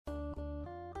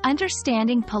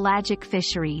Understanding Pelagic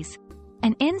Fisheries,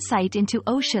 an insight into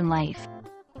ocean life.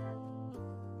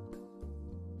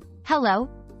 Hello,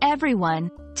 everyone.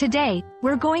 Today,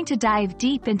 we're going to dive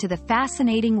deep into the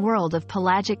fascinating world of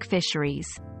pelagic fisheries.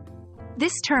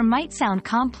 This term might sound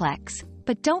complex,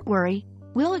 but don't worry,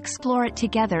 we'll explore it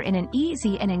together in an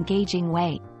easy and engaging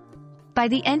way. By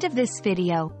the end of this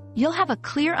video, you'll have a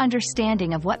clear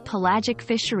understanding of what pelagic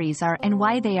fisheries are and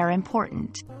why they are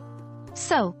important.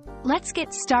 So, let's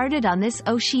get started on this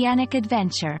oceanic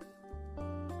adventure.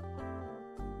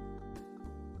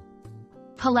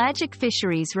 Pelagic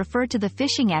fisheries refer to the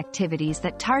fishing activities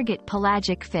that target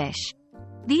pelagic fish.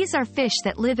 These are fish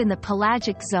that live in the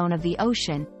pelagic zone of the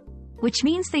ocean, which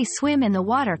means they swim in the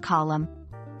water column,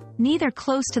 neither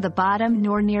close to the bottom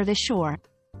nor near the shore.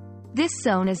 This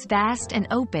zone is vast and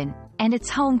open, and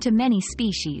it's home to many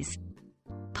species.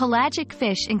 Pelagic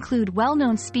fish include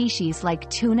well-known species like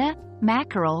tuna,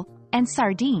 mackerel, and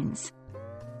sardines.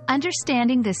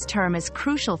 Understanding this term is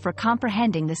crucial for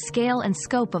comprehending the scale and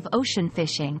scope of ocean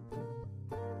fishing.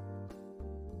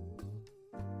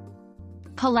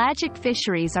 Pelagic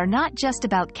fisheries are not just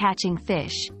about catching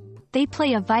fish. They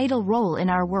play a vital role in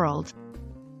our world.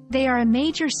 They are a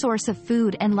major source of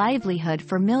food and livelihood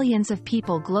for millions of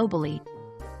people globally.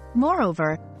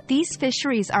 Moreover, these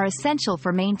fisheries are essential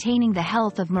for maintaining the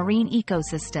health of marine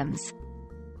ecosystems.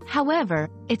 However,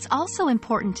 it's also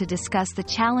important to discuss the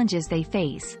challenges they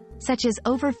face, such as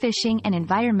overfishing and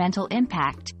environmental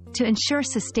impact, to ensure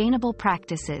sustainable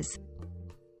practices.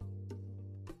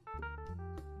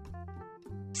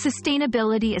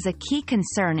 Sustainability is a key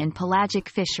concern in pelagic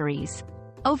fisheries.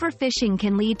 Overfishing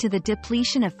can lead to the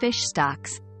depletion of fish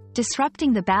stocks,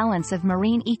 disrupting the balance of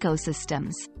marine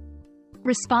ecosystems.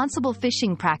 Responsible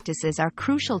fishing practices are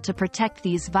crucial to protect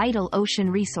these vital ocean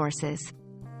resources.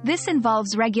 This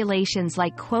involves regulations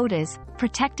like quotas,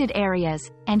 protected areas,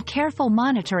 and careful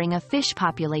monitoring of fish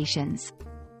populations.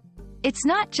 It's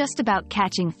not just about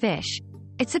catching fish,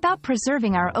 it's about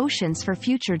preserving our oceans for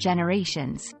future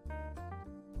generations.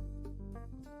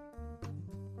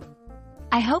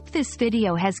 I hope this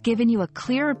video has given you a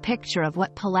clearer picture of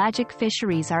what pelagic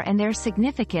fisheries are and their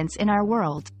significance in our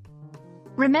world.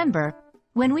 Remember,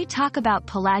 when we talk about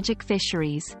pelagic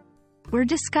fisheries, we're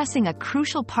discussing a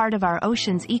crucial part of our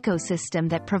ocean's ecosystem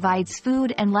that provides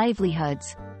food and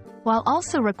livelihoods, while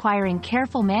also requiring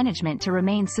careful management to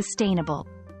remain sustainable.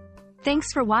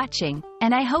 Thanks for watching,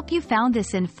 and I hope you found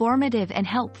this informative and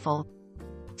helpful.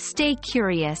 Stay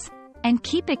curious, and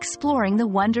keep exploring the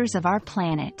wonders of our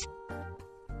planet.